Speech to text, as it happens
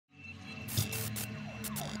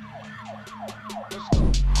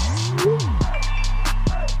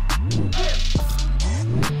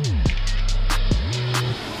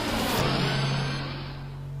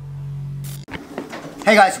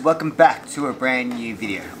Hey guys, welcome back to a brand new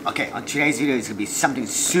video. Okay, on today's video is going to be something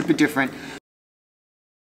super different.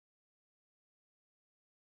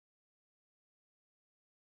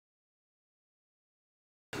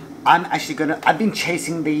 I've been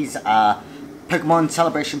chasing these Pokemon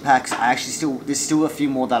celebration packs. There's still a few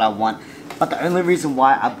more that I want. But the only reason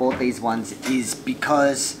why I bought these ones is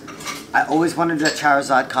because I always wanted a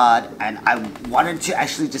Charizard card and I wanted to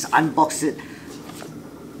actually just unbox it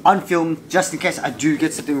on film, just in case I do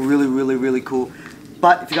get something really cool.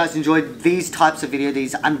 But if you guys enjoyed these types of videos,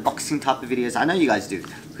 these unboxing type of videos, I know you guys do,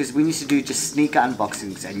 because we used to do just sneaker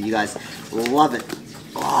unboxings and you guys love it.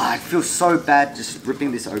 Oh, I feel so bad just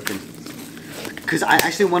ripping this open, because I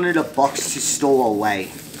actually wanted a box to store away,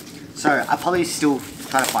 so I'll probably still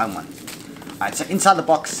try to find one. Alright, so inside the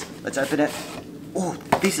box, let's open it. Oh,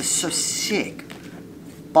 these are so sick.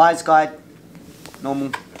 Buyer's guide, normal,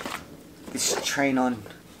 this train on.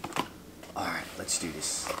 Alright, let's do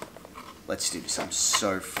this. Let's do this. I'm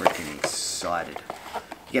so freaking excited.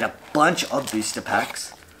 You get a bunch of booster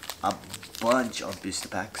packs. A bunch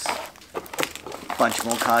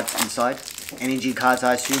more cards inside. Energy cards,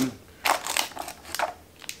 I assume.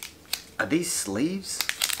 Are these sleeves?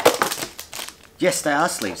 Yes, they are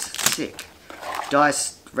sleeves. Sick.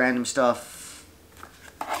 Dice, random stuff.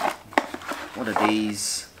 What are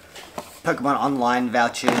these? Pokemon Online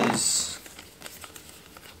vouchers.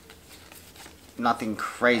 Nothing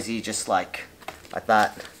crazy, just like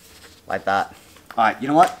that. Alright, you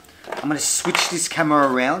know what? I'm going to switch this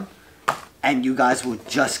camera around and you guys will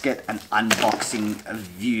just get an unboxing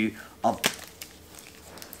view of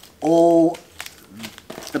all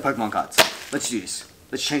the Pokemon cards. Let's do this.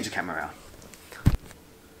 Let's change the camera around.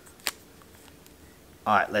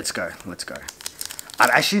 Alright, let's go. I'm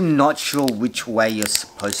actually not sure which way you're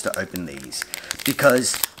supposed to open these,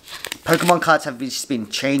 because Pokemon cards have just been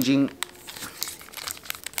changing.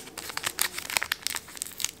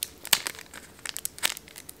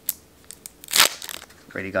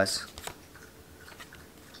 Ready, guys?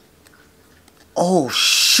 Oh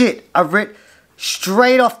shit! I read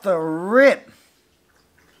straight off the rip.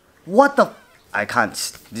 What the? I can't.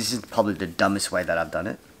 This is probably the dumbest way that I've done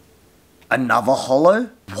it. Another holo?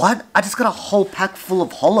 What? I just got a whole pack full of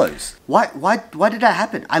holos. Why did that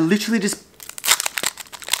happen? I literally just.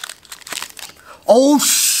 Oh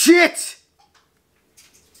shit!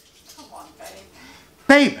 Come on,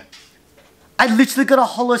 babe. Babe, I literally got a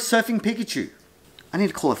holo surfing Pikachu. I need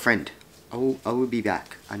to call a friend. I will be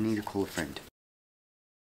back. I need to call a friend.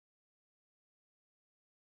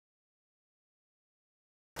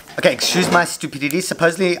 Okay, excuse my stupidity.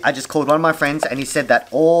 Supposedly, I just called one of my friends and he said that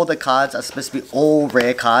all the cards are supposed to be all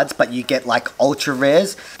rare cards, but you get like ultra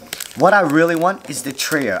rares. What I really want is the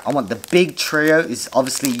trio. I want the big trio. Is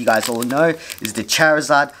obviously, you guys all know, is the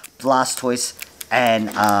Charizard, Blastoise, and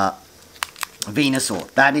Venusaur.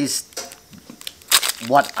 That is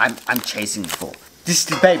what I'm chasing for.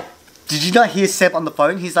 Babe, did you not hear Seb on the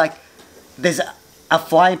phone? He's like, there's a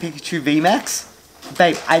flying Pikachu VMAX?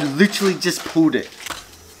 Babe, I literally just pulled it.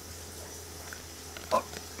 Oh,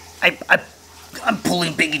 I'm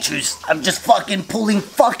pulling Pikachus. I'm just fucking pulling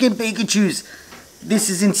fucking Pikachus. This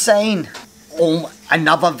is insane. Oh,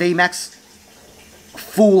 another VMAX.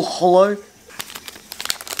 Full holo.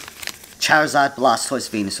 Charizard, Blastoise,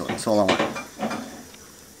 Venusaur. That's all I want.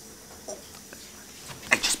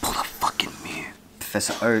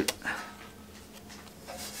 Professor Oak.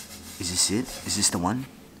 Is this it? Is this the one?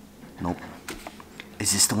 Nope.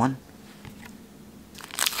 Is this the one?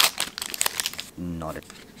 Not it.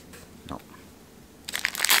 Nope.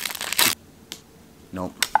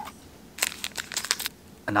 Nope.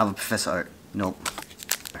 Another Professor Oak. Nope.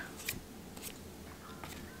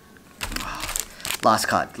 Last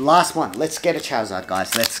card. Last one. Let's get a Charizard,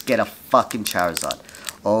 guys. Let's get a fucking Charizard.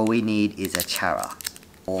 All we need is a Chara.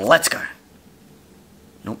 Let's go.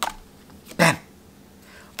 Nope. Bam!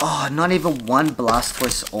 Oh, not even one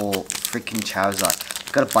Blastoise or freaking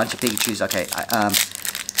Charizard. Got a bunch of Pikachus. Okay,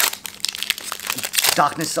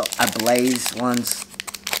 Darkness Ablaze ones.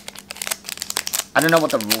 I don't know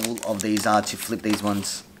what the rule of these are to flip these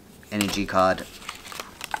ones. Energy card.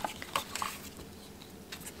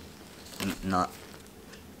 Not.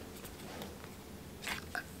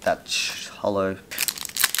 That's holo.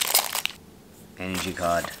 Energy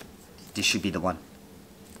card. This should be the one.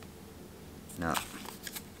 No.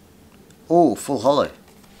 Oh, full holo.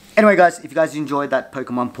 Anyway, guys, if you guys enjoyed that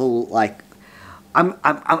Pokemon pull, like,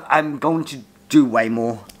 I'm going to do way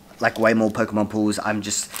more Pokemon pulls. I'm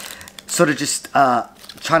just sort of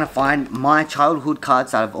trying to find my childhood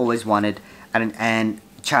cards that I've always wanted, and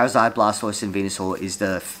Charizard, Blastoise, and Venusaur is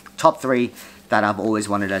the top 3 that I've always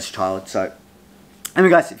wanted as a child. So Anyway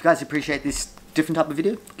guys, if you guys appreciate this different type of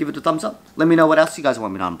video, give it a thumbs up. Let me know what else you guys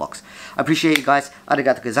want me to unbox. I appreciate you guys.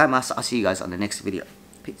 Arigatou gozaimasu. I'll see you guys on the next video.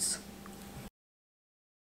 Peace.